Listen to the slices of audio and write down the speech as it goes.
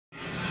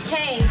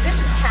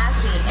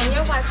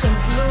watching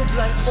Blue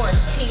Blood Sports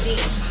TV.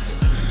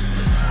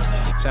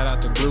 Shout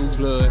out to Blue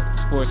Blood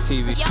Sports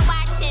TV. You're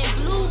watching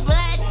Blue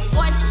Blood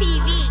Sports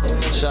TV.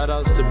 Shout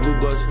outs to Blue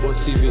Blood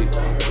Sports TV.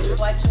 You're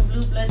watching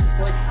Blue Blood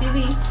Sports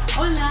TV.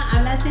 Hola,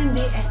 habla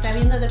Cindy, está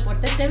viendo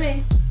Deportes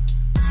TV.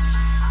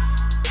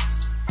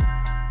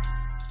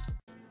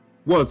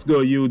 What's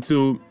good,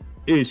 YouTube?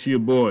 It's your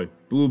boy,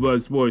 Blue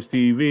Blood Sports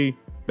TV,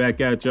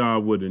 back at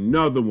y'all with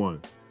another one.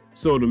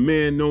 So the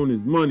man known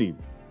as Money,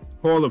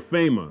 Hall of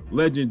Famer,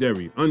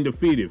 legendary,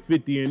 undefeated,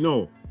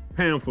 50-0,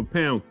 pound for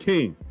pound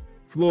king,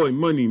 Floyd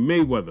Money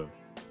Mayweather,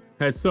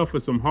 has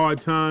suffered some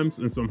hard times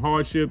and some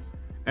hardships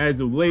as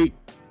of late.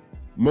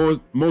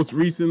 Most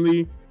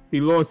recently, he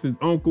lost his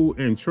uncle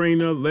and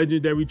trainer,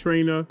 legendary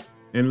trainer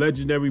and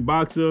legendary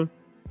boxer,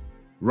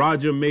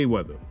 Roger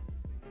Mayweather.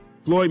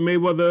 Floyd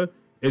Mayweather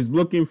is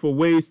looking for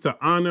ways to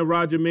honor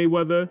Roger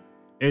Mayweather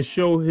and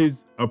show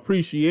his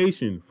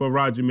appreciation for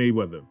Roger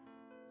Mayweather.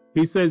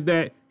 He says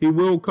that he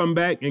will come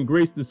back and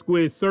grace the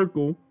square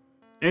circle,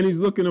 and he's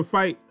looking to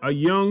fight a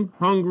young,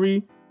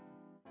 hungry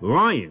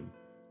lion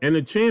and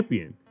a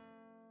champion.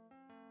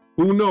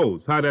 Who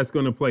knows how that's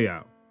going to play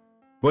out?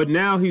 But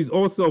now he's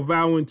also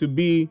vowing to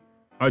be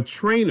a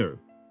trainer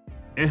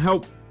and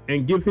help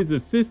and give his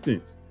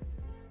assistance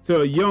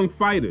to young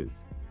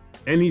fighters.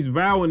 And he's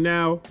vowing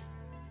now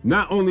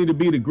not only to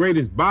be the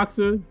greatest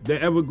boxer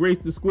that ever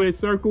graced the square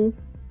circle,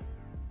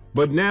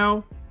 but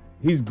now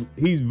he's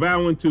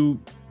vowing to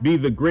be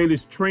the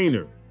greatest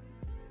trainer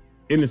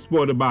in the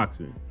sport of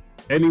boxing.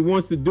 And he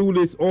wants to do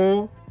this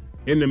all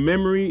in the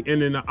memory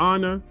and in the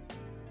honor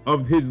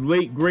of his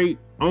late great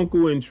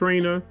uncle and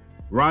trainer,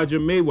 Roger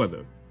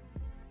Mayweather.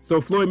 So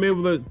Floyd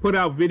Mayweather put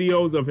out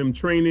videos of him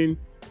training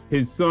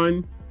his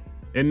son,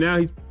 and now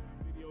he's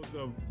putting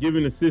videos of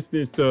giving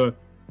assistance to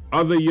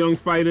other young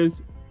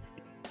fighters.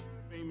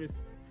 Famous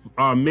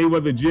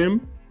Mayweather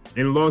gym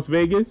in Las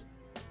Vegas.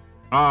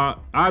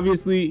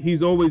 Obviously,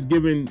 he's always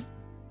given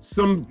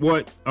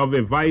somewhat of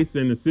advice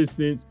and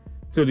assistance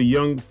to the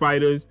young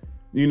fighters.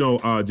 You know,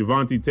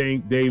 Javante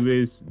Tank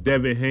Davis,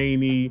 Devin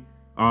Haney,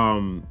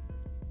 Jalen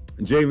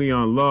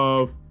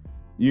Love,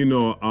 you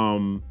know,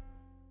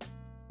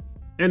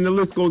 and the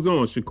list goes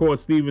on. Shakur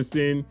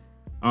Stevenson,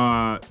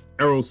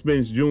 Errol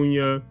Spence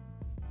Jr.,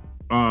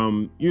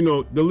 you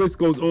know, the list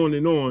goes on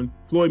and on.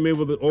 Floyd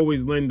Mayweather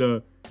always lend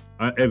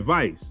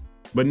advice,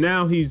 but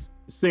now he's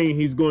saying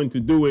he's going to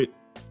do it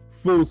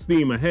full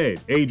steam ahead.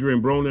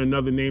 Adrian Broner,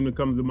 another name that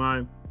comes to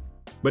mind,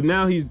 but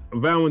now he's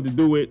vowing to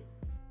do it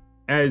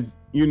as,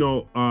 you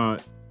know,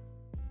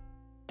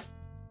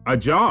 a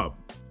job,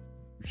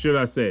 should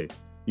I say,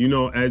 you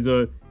know,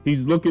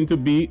 he's looking to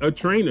be a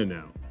trainer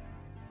now.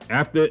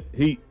 After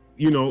he,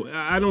 you know,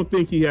 I don't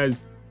think he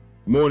has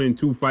more than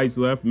 2 fights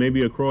left,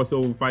 maybe a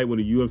crossover fight with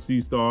a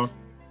UFC star.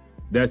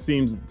 That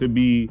seems to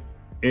be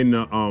in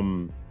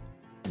the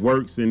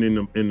works and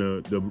in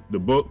the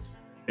books.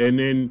 And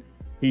then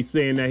he's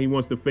saying that he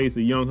wants to face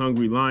a young,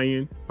 hungry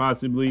lion,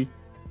 possibly,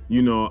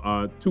 you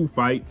know, 2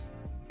 fights,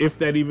 if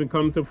that even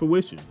comes to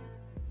fruition.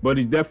 But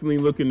he's definitely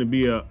looking to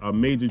be a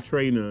major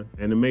trainer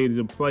and a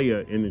major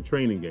player in the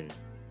training game.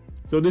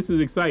 So this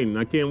is exciting.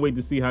 I can't wait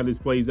to see how this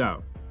plays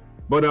out.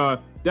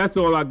 But that's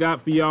all I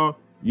got for y'all.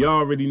 Y'all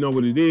already know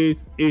what it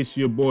is. It's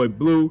your boy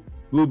Blue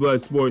Blood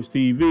Sports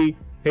TV.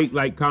 Hate,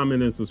 like,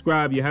 comment, and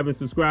subscribe. You haven't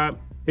subscribed?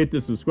 Hit the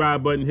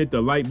subscribe button, hit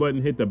the like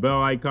button, hit the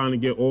bell icon to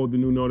get all the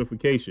new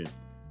notifications.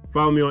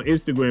 Follow me on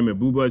Instagram at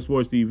Blue Blood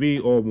Sports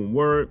TV, all one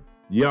word.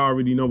 Y'all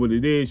already know what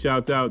it is.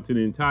 Shouts out to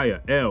the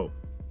entire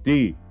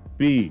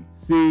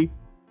LDBC.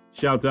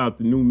 Shouts out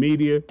to New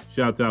Media.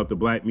 Shouts out to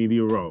Black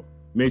Media Row.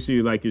 Make sure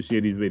you like and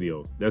share these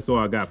videos. That's all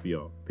I got for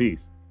y'all.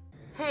 Peace.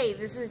 Hey,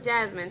 this is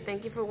Jasmine.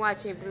 Thank you for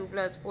watching Blue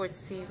Blood Sports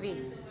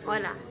TV.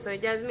 Hola, soy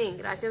Jasmine.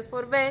 Gracias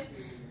por ver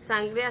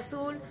Sangre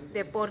Azul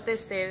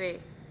Deportes TV.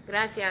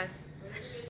 Gracias.